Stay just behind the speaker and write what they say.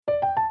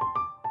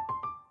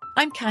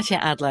I'm Katya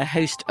Adler,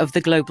 host of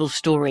The Global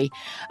Story.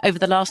 Over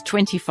the last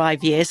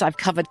 25 years, I've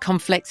covered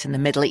conflicts in the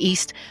Middle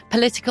East,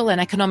 political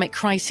and economic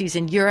crises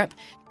in Europe,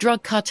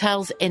 drug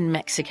cartels in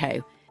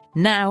Mexico.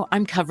 Now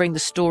I'm covering the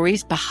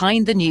stories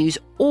behind the news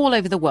all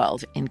over the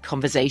world in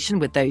conversation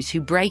with those who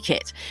break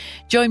it.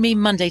 Join me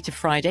Monday to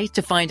Friday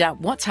to find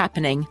out what's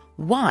happening,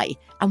 why,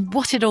 and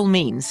what it all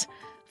means.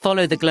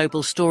 Follow The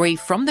Global Story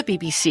from the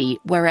BBC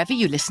wherever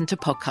you listen to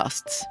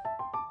podcasts.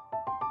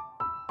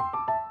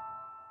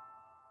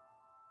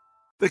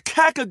 The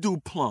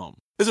Kakadu plum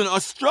is an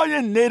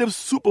Australian native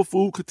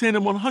superfood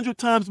containing 100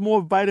 times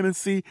more vitamin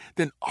C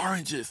than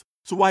oranges.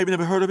 So why have you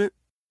never heard of it?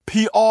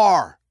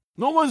 PR.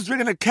 No one's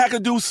drinking a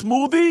Kakadu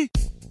smoothie?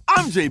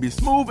 I'm JB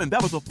Smoove, and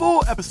that was a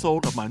full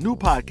episode of my new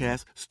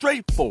podcast,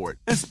 Straightforward,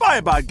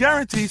 inspired by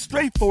guaranteed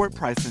straightforward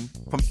pricing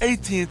from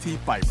AT&T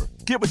Fiber.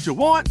 Get what you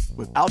want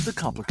without the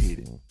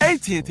complicated.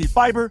 AT&T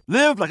Fiber,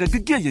 live like a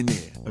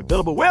gigillionaire.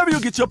 Available wherever you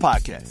get your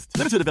podcasts.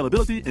 Limited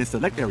availability in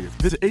select areas.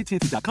 Visit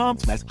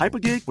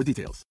AT&T.com/hypergig for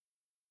details.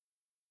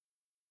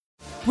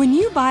 When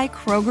you buy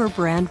Kroger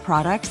brand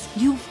products,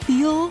 you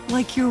feel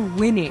like you're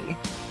winning.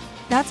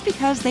 That's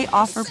because they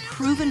offer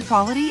proven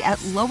quality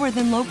at lower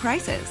than low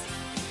prices.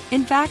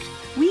 In fact,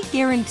 we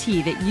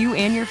guarantee that you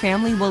and your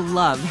family will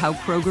love how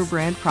Kroger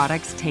brand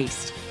products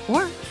taste,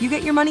 or you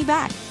get your money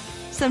back.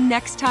 So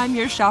next time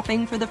you're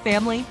shopping for the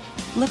family,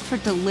 look for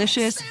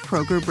delicious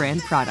Kroger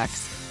brand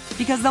products,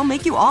 because they'll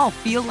make you all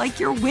feel like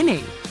you're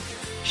winning.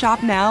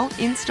 Shop now,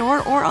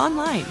 in-store, or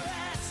online.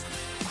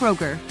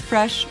 Kroger,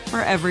 fresh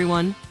for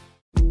everyone.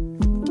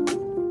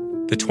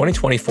 The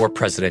 2024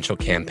 presidential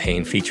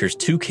campaign features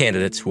two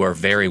candidates who are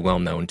very well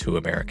known to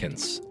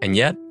Americans. And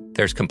yet,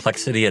 there's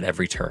complexity at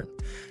every turn.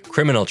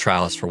 Criminal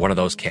trials for one of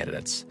those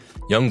candidates.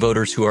 Young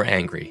voters who are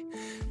angry.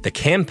 The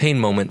Campaign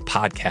Moment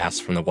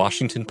podcast from The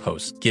Washington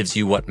Post gives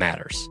you what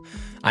matters.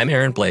 I'm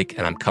Aaron Blake,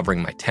 and I'm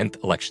covering my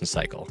 10th election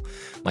cycle.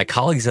 My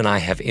colleagues and I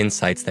have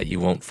insights that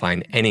you won't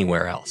find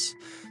anywhere else.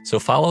 So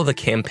follow The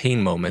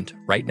Campaign Moment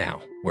right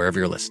now, wherever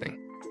you're listening.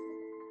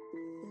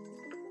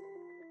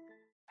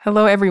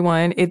 Hello,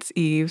 everyone. It's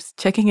Eves,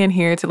 checking in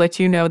here to let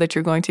you know that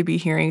you're going to be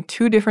hearing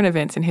two different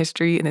events in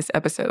history in this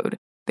episode.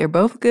 They're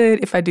both good,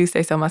 if I do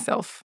say so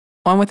myself.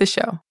 On with the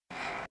show.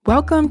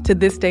 Welcome to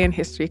This Day in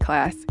History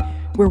class,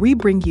 where we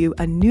bring you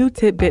a new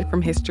tidbit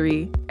from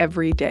history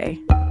every day.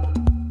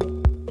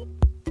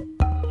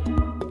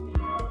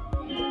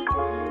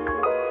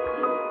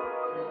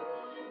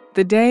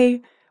 The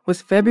day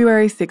was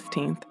February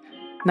 16th,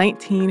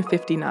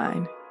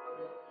 1959.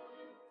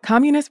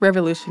 Communist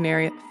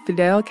revolutionary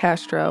Fidel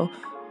Castro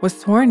was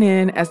sworn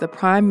in as the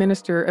Prime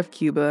Minister of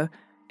Cuba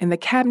in the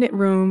cabinet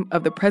room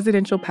of the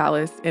presidential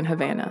palace in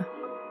Havana.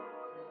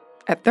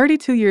 At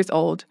 32 years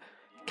old,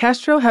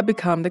 Castro had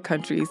become the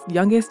country's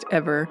youngest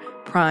ever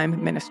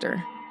prime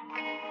minister.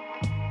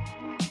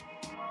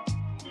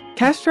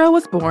 Castro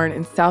was born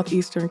in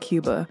southeastern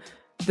Cuba,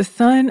 the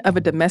son of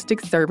a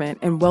domestic servant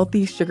and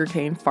wealthy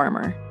sugarcane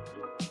farmer.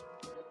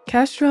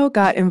 Castro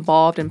got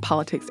involved in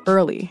politics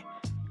early.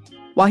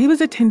 While he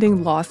was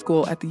attending law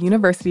school at the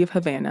University of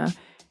Havana,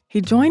 he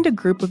joined a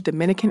group of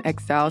Dominican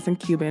exiles and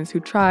Cubans who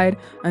tried,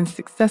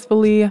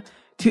 unsuccessfully,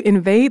 to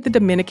invade the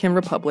Dominican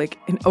Republic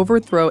and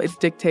overthrow its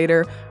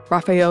dictator,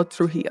 Rafael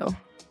Trujillo.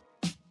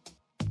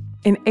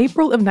 In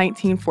April of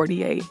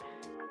 1948,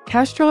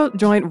 Castro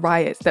joined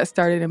riots that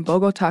started in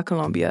Bogotá,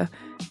 Colombia,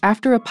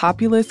 after a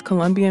populist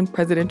Colombian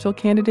presidential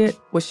candidate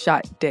was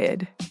shot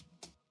dead.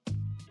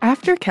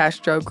 After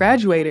Castro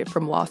graduated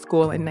from law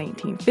school in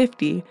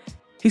 1950,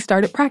 he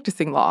started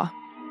practicing law.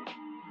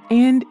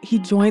 And he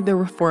joined the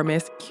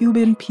reformist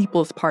Cuban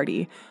People's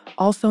Party,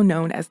 also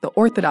known as the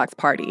Orthodox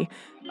Party,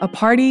 a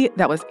party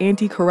that was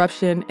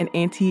anti-corruption and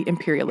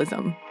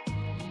anti-imperialism.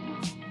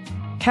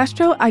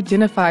 Castro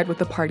identified with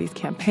the party's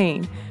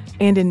campaign,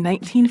 and in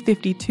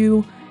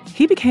 1952,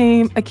 he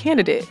became a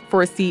candidate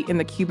for a seat in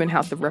the Cuban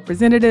House of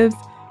Representatives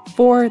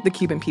for the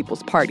Cuban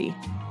People's Party.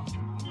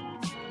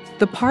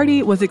 The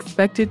party was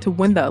expected to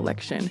win the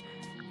election,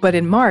 but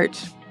in March,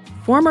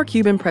 former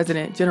Cuban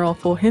President General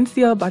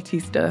Fulgencio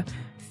Batista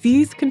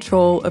seized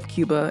control of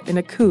Cuba in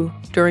a coup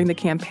during the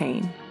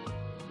campaign.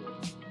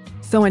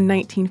 So in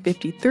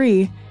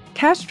 1953,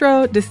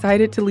 Castro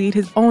decided to lead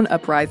his own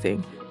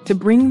uprising to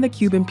bring the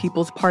Cuban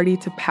People's Party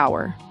to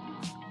power.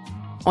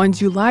 On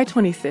July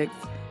 26th,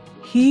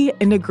 he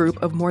and a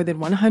group of more than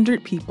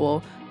 100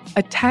 people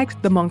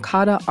attacked the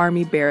Moncada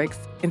Army barracks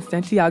in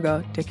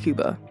Santiago de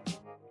Cuba.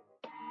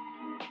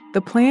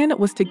 The plan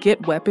was to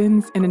get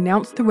weapons and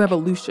announce the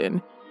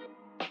revolution,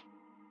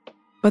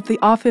 but the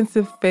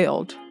offensive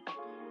failed.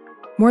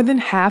 More than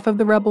half of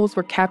the rebels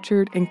were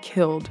captured and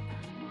killed,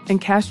 and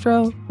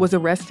Castro was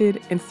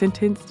arrested and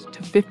sentenced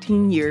to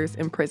 15 years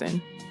in prison.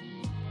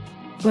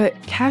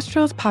 But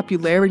Castro's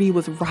popularity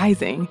was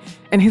rising,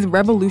 and his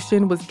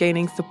revolution was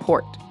gaining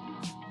support.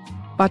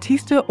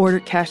 Batista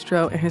ordered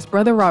Castro and his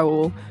brother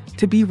Raul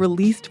to be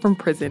released from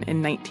prison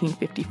in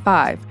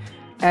 1955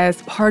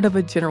 as part of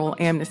a general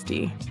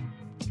amnesty.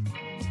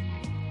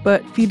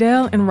 But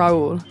Fidel and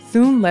Raul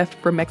soon left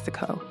for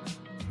Mexico,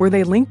 where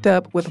they linked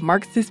up with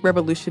Marxist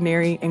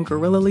revolutionary and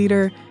guerrilla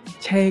leader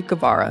Che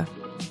Guevara.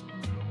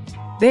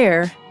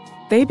 There,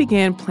 they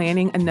began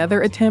planning another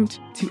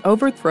attempt to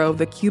overthrow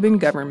the Cuban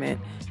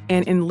government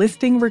and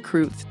enlisting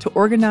recruits to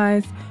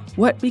organize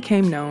what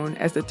became known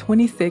as the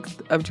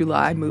 26th of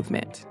July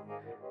movement.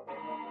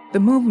 The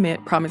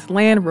movement promised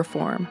land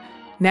reform,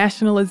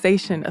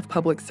 nationalization of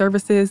public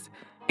services,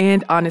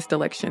 and honest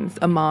elections,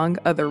 among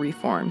other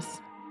reforms.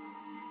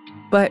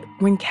 But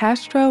when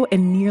Castro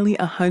and nearly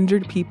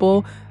 100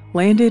 people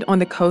landed on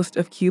the coast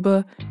of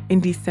Cuba in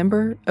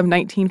December of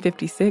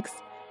 1956,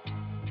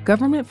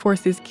 government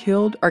forces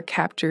killed or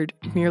captured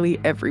nearly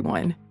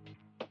everyone.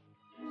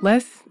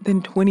 Less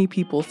than 20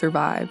 people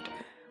survived,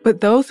 but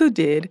those who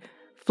did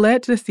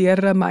fled to the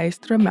Sierra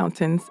Maestra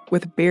Mountains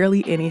with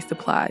barely any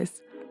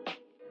supplies.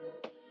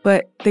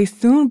 But they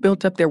soon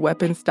built up their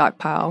weapons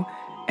stockpile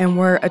and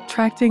were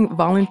attracting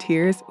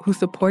volunteers who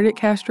supported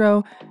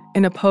Castro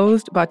and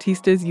opposed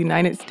Batista's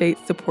United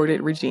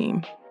States-supported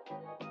regime.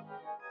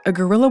 A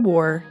guerrilla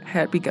war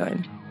had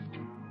begun.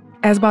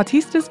 As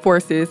Batista's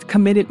forces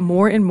committed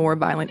more and more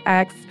violent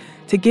acts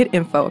to get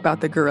info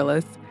about the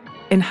guerrillas,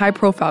 and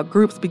high-profile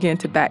groups began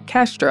to back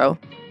Castro,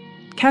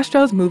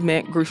 Castro's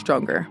movement grew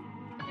stronger.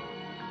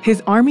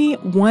 His army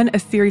won a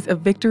series of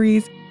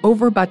victories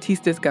over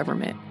Batista's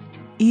government,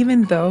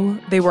 even though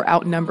they were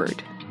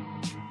outnumbered.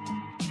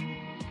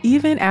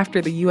 Even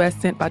after the U.S.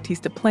 sent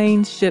Batista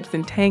planes, ships,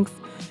 and tanks,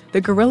 the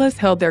guerrillas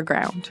held their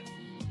ground.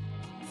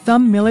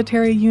 Some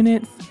military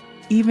units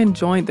even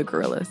joined the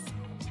guerrillas.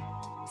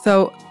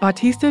 So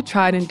Batista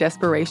tried in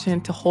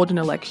desperation to hold an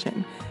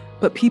election,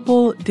 but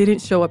people didn't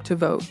show up to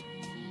vote.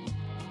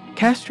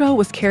 Castro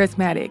was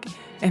charismatic,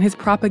 and his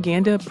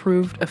propaganda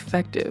proved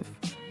effective.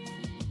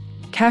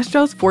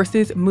 Castro's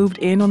forces moved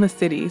in on the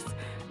cities,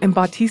 and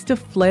Batista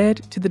fled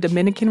to the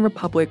Dominican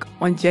Republic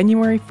on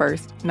January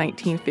 1st,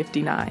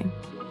 1959.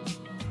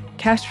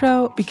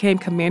 Castro became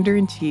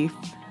commander-in-chief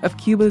of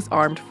Cuba's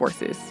armed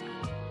forces.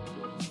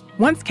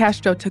 Once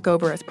Castro took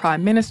over as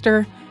prime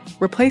minister,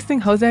 replacing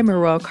Jose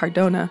Manuel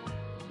Cardona,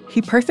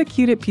 he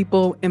persecuted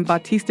people in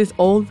Batista's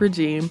old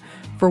regime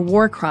for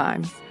war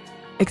crimes,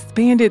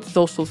 expanded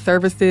social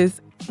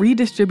services,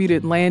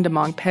 redistributed land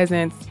among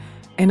peasants,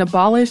 and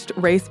abolished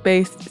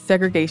race-based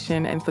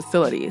segregation and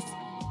facilities.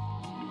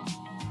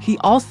 He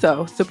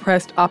also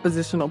suppressed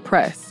oppositional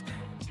press,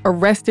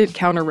 arrested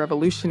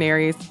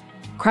counter-revolutionaries,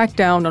 cracked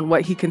down on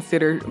what he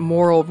considered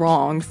moral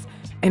wrongs,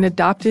 and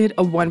adopted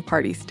a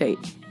one-party state.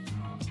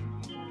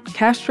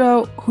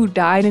 Castro, who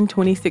died in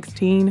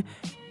 2016,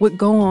 would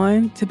go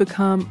on to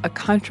become a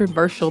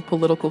controversial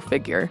political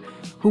figure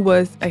who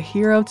was a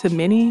hero to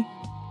many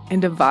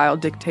and a vile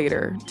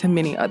dictator to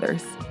many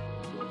others.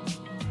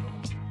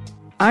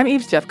 I'm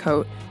Eve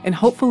Jeffcoat, and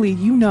hopefully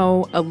you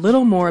know a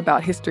little more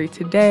about history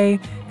today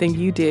than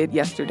you did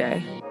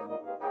yesterday.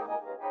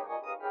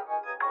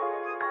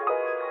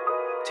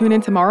 Tune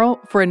in tomorrow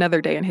for another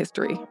day in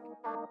history.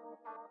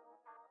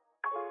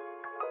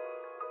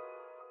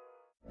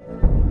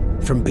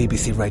 From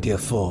BBC Radio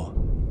 4,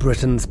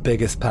 Britain's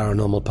biggest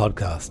paranormal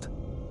podcast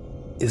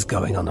is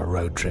going on a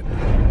road trip.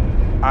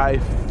 I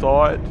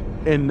thought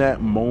in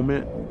that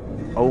moment,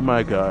 oh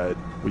my God,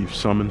 we've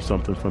summoned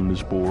something from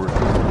this board.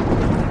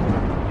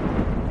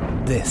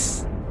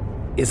 This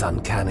is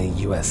Uncanny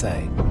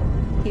USA.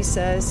 He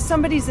says,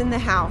 somebody's in the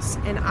house,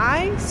 and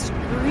I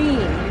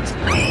screamed.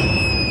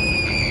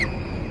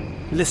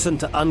 Listen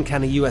to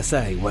Uncanny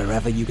USA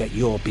wherever you get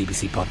your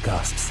BBC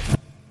podcasts,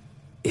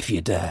 if you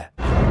dare.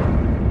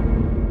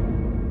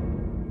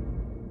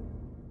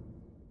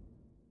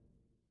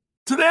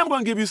 Today I'm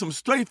going to give you some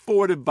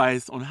straightforward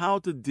advice on how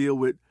to deal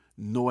with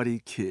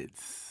naughty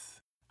kids.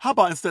 How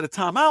about instead of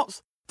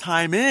timeouts,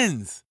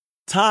 time-ins?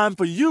 Time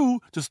for you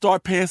to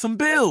start paying some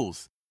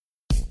bills.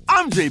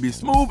 I'm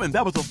JB Smoove, and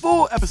that was a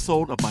full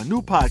episode of my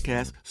new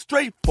podcast,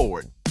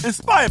 Straightforward,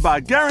 inspired by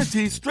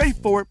guaranteed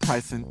straightforward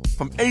pricing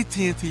from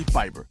AT&T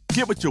Fiber.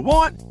 Get what you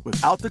want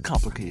without the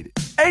complicated.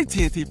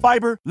 AT&T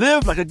Fiber,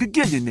 live like a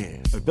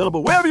gigillionaire.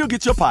 Available wherever you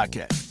get your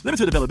podcast.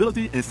 Limited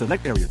availability in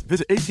select areas.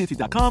 Visit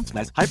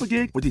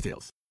AT&T.com/hypergig for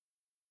details.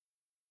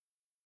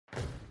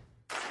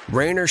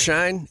 Rain or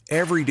shine,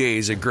 every day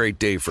is a great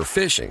day for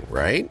fishing,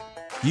 right?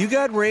 You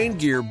got rain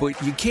gear,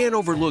 but you can't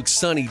overlook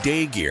sunny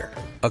day gear.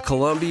 A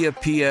Columbia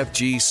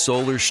PFG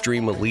Solar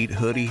Stream Elite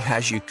hoodie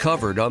has you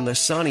covered on the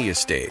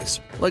sunniest days.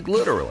 Like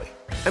literally.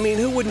 I mean,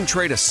 who wouldn't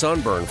trade a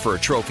sunburn for a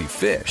trophy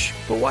fish?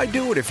 But why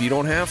do it if you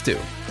don't have to?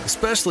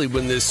 Especially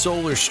when this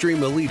Solar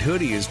Stream Elite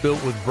hoodie is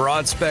built with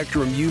broad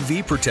spectrum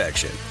UV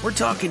protection. We're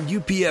talking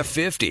UPF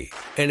 50.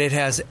 And it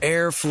has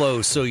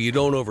airflow so you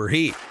don't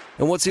overheat.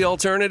 And what's the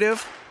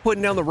alternative?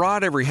 Putting down the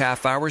rod every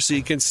half hour so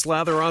you can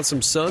slather on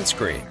some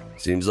sunscreen.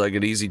 Seems like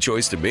an easy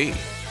choice to me.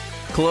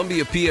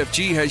 Columbia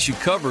PFG has you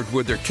covered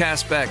with their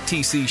Castback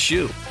TC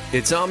shoe.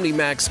 Its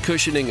OmniMax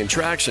cushioning and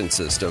traction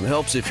system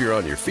helps if you're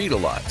on your feet a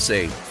lot,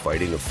 say,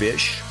 fighting a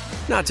fish.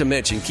 Not to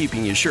mention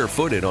keeping you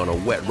sure-footed on a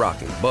wet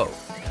rocking boat.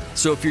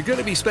 So if you're going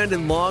to be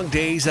spending long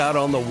days out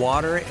on the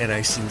water, and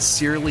I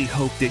sincerely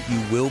hope that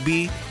you will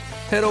be,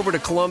 Head over to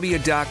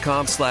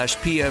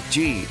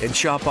Columbia.com/PFG and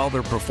shop all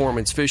their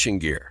performance fishing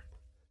gear.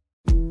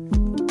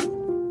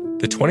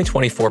 The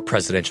 2024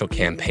 presidential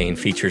campaign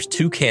features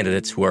two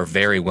candidates who are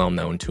very well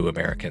known to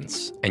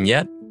Americans. And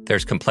yet,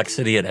 there's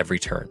complexity at every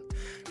turn.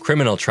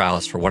 Criminal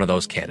trials for one of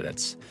those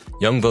candidates.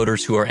 Young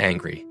voters who are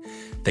angry.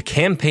 The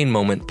Campaign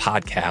Moment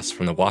podcast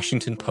from the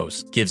Washington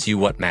Post gives you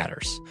what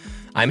matters.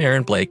 I'm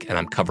Aaron Blake, and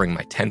I'm covering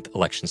my 10th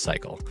election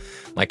cycle.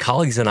 My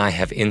colleagues and I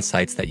have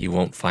insights that you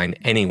won't find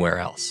anywhere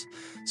else.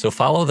 So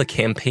follow the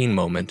Campaign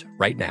Moment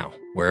right now,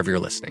 wherever you're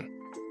listening.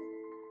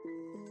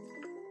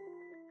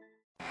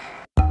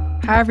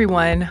 Hi,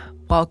 everyone.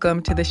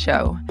 Welcome to the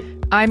show.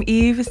 I'm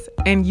Eves,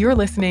 and you're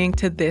listening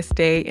to This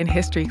Day in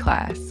History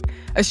Class,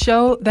 a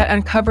show that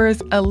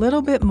uncovers a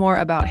little bit more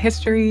about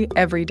history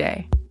every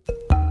day.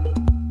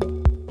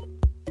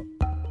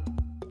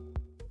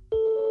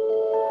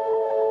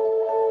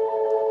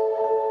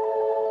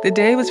 The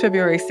day was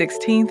February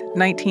 16th,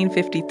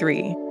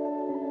 1953.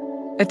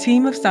 A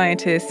team of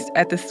scientists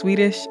at the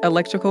Swedish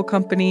electrical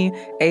company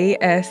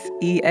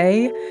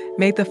ASEA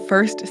made the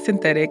first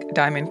synthetic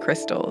diamond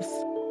crystals.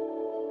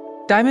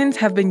 Diamonds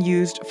have been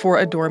used for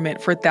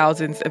adornment for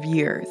thousands of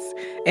years,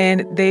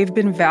 and they've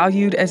been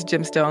valued as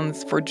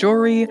gemstones for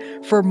jewelry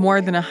for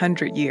more than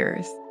 100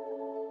 years.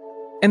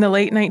 In the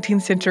late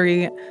 19th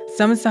century,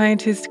 some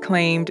scientists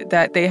claimed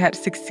that they had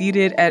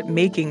succeeded at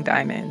making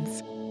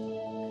diamonds.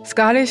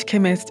 Scottish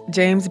chemist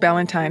James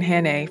Ballantyne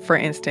Hannay, for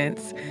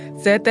instance,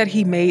 said that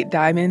he made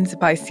diamonds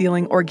by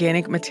sealing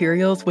organic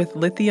materials with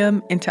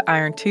lithium into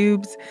iron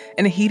tubes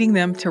and heating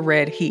them to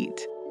red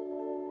heat.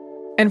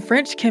 And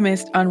French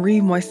chemist Henri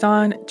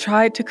Moissan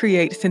tried to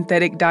create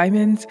synthetic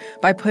diamonds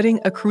by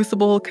putting a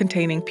crucible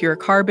containing pure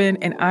carbon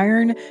and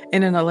iron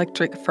in an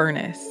electric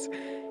furnace.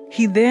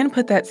 He then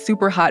put that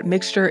super hot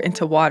mixture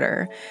into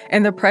water,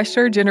 and the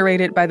pressure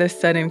generated by the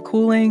sudden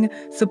cooling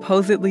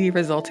supposedly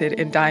resulted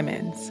in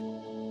diamonds.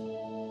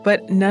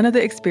 But none of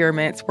the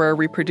experiments were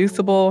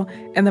reproducible,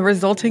 and the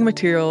resulting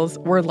materials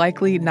were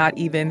likely not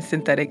even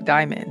synthetic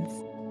diamonds.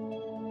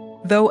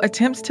 Though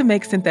attempts to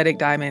make synthetic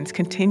diamonds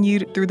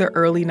continued through the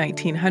early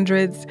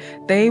 1900s,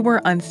 they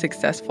were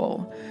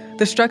unsuccessful.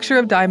 The structure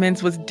of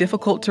diamonds was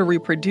difficult to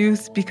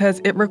reproduce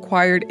because it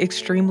required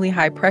extremely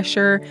high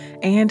pressure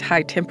and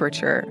high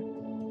temperature.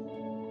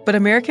 But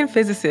American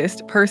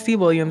physicist Percy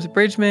Williams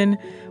Bridgman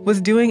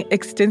was doing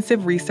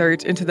extensive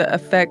research into the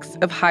effects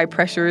of high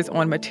pressures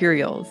on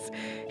materials.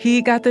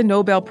 He got the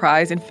Nobel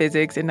Prize in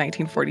Physics in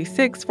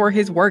 1946 for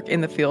his work in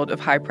the field of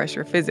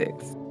high-pressure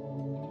physics.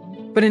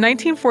 But in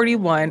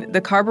 1941, the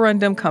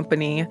Carborundum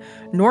Company,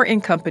 Norton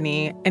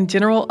Company, and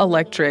General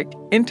Electric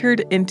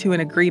entered into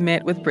an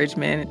agreement with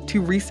Bridgman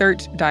to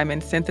research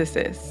diamond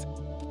synthesis.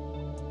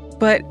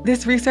 But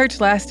this research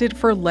lasted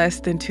for less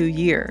than 2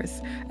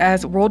 years,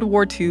 as World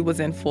War II was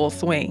in full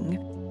swing.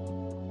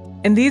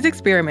 In these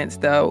experiments,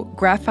 though,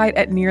 graphite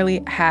at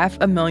nearly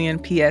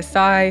 500,000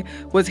 psi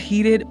was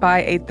heated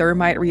by a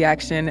thermite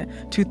reaction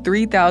to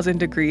 3,000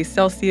 degrees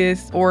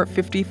Celsius or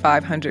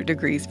 5,500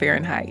 degrees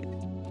Fahrenheit.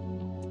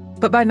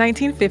 But by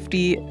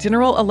 1950,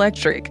 General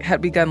Electric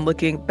had begun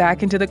looking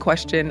back into the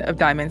question of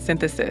diamond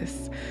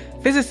synthesis.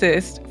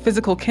 Physicists,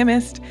 physical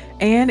chemists,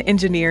 and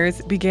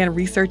engineers began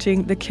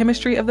researching the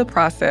chemistry of the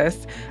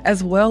process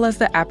as well as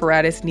the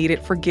apparatus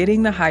needed for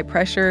getting the high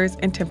pressures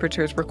and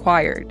temperatures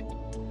required.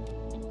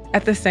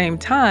 At the same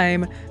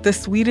time, the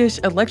Swedish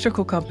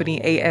electrical company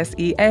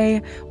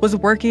ASEA was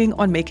working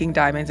on making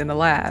diamonds in the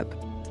lab.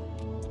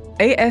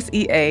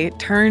 ASEA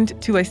turned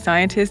to a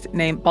scientist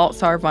named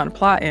Baltzar von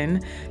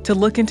Platen to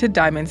look into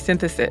diamond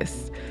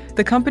synthesis.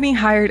 The company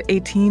hired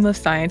a team of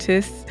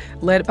scientists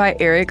led by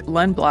Erik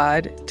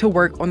Lundblad to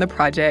work on the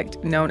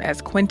project known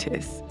as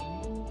Quintus.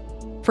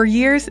 For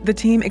years, the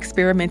team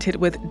experimented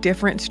with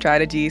different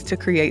strategies to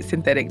create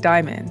synthetic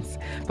diamonds.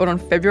 But on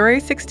February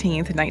 16,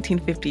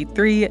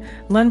 1953,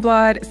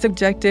 Lundblad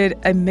subjected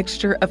a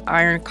mixture of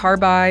iron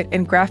carbide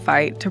and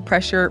graphite to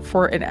pressure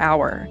for an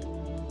hour.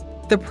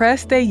 The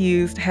press they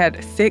used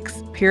had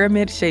 6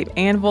 pyramid-shaped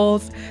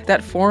anvils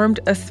that formed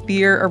a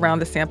sphere around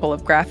the sample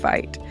of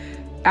graphite.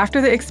 After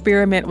the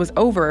experiment was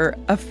over,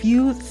 a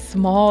few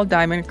small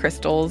diamond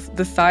crystals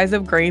the size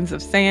of grains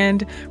of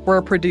sand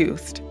were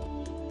produced.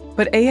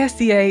 But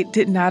ASEA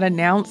did not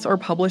announce or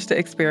publish the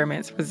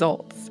experiment's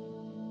results.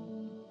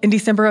 In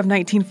December of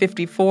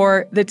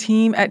 1954, the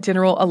team at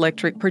General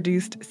Electric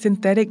produced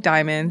synthetic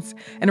diamonds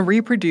and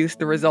reproduced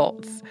the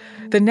results.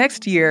 The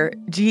next year,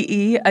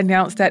 GE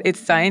announced that its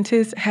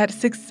scientists had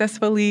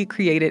successfully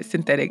created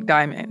synthetic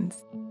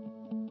diamonds.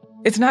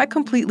 It's not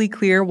completely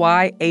clear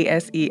why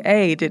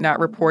ASEA did not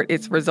report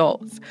its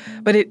results,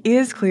 but it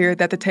is clear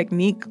that the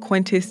technique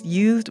Quintus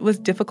used was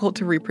difficult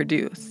to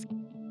reproduce.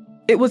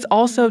 It was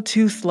also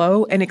too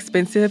slow and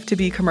expensive to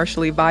be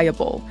commercially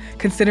viable,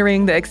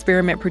 considering the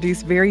experiment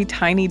produced very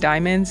tiny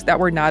diamonds that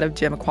were not of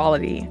gem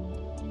quality.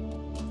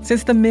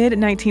 Since the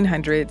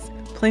mid-1900s,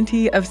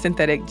 plenty of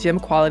synthetic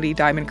gem-quality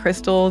diamond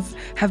crystals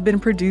have been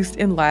produced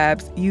in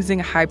labs using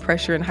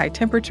high-pressure and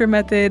high-temperature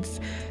methods,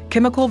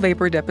 chemical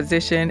vapor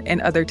deposition,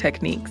 and other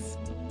techniques.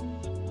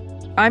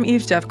 I'm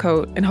Eve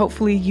Jeffcoat, and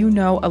hopefully you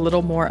know a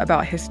little more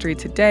about history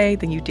today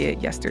than you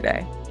did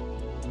yesterday.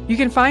 You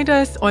can find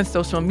us on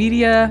social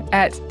media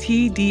at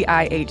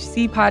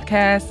TDIHC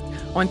Podcast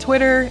on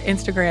Twitter,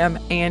 Instagram,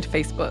 and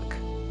Facebook.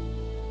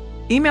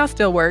 Email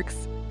still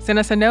works. Send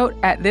us a note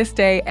at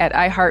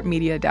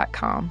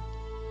thisday@iheartmedia.com.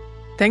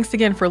 Thanks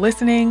again for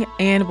listening,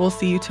 and we'll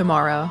see you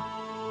tomorrow.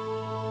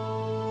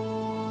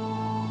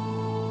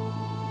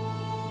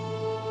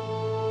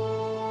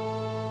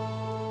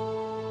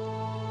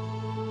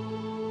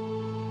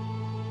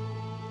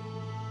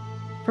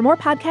 For more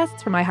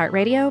podcasts from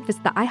iHeartRadio,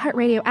 visit the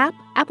iHeartRadio app,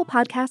 Apple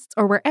Podcasts,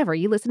 or wherever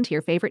you listen to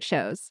your favorite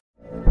shows.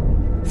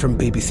 From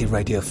BBC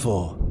Radio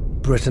 4,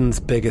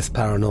 Britain's biggest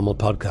paranormal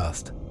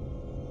podcast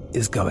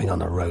is going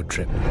on a road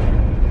trip.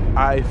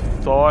 I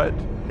thought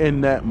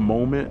in that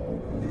moment,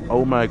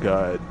 oh my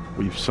God,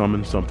 we've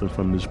summoned something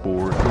from this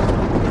board.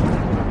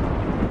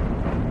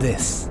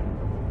 This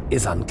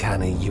is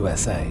Uncanny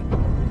USA.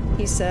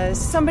 He says,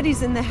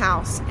 somebody's in the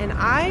house, and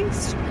I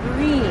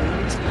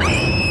screamed.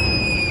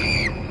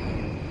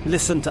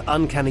 Listen to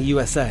Uncanny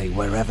USA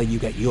wherever you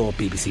get your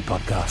BBC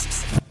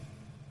podcasts,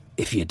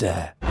 if you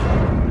dare.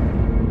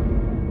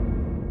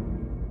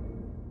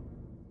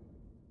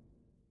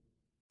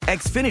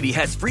 Xfinity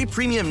has free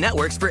premium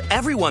networks for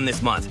everyone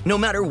this month, no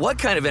matter what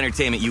kind of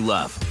entertainment you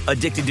love.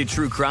 Addicted to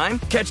true crime?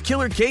 Catch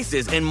killer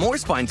cases and more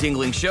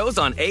spine-tingling shows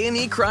on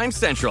A&E Crime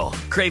Central.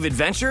 Crave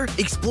adventure?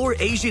 Explore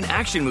Asian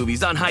action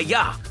movies on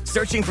Hi-YAH.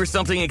 Searching for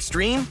something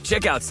extreme?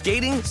 Check out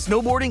skating,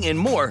 snowboarding, and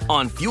more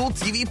on Fuel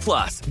TV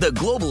Plus, the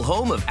global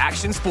home of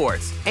action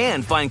sports.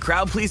 And find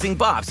crowd-pleasing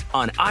bops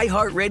on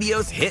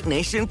iHeartRadio's Hit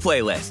Nation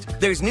playlist.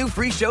 There's new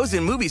free shows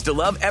and movies to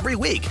love every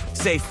week.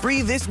 Say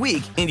free this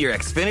week in your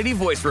Xfinity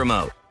voice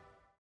remote.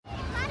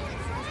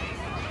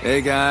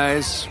 Hey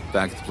guys,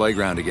 back at the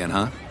playground again,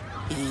 huh?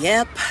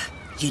 Yep.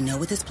 You know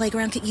what this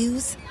playground could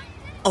use?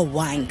 A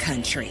wine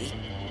country.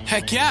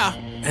 Heck yeah,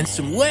 and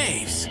some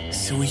waves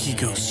so we could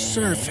go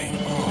surfing.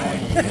 Oh,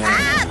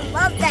 yeah.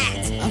 Love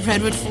that. A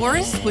redwood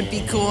forest would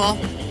be cool.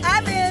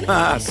 I'm in.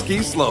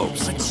 Ski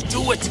slopes. Let's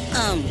do it.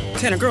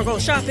 Can a girl go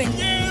shopping?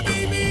 Yeah,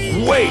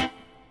 baby. Wait.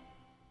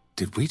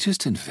 Did we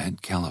just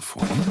invent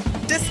California?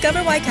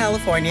 Discover why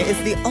California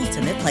is the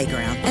ultimate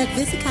playground at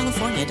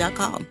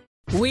visitcalifornia.com.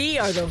 We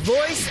are the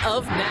voice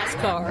of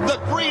NASCAR. The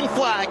green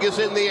flag is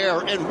in the air,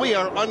 and we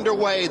are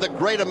underway. The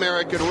Great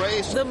American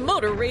Race. The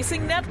Motor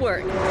Racing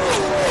Network.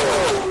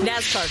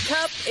 NASCAR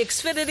Cup,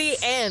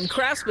 Xfinity, and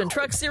Craftsman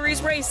Truck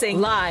Series Racing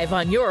live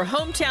on your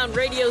hometown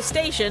radio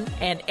station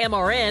and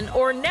MRN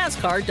or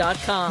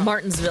NASCAR.com.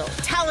 Martinsville,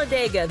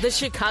 Talladega, the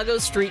Chicago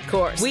Street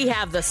Course. We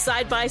have the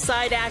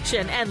side-by-side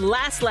action and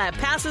last lap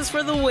passes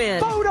for the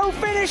win. Photo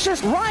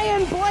finishes.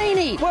 Ryan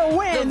Blaney will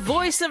win. The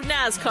voice of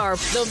NASCAR,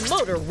 the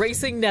Motor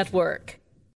Racing Network.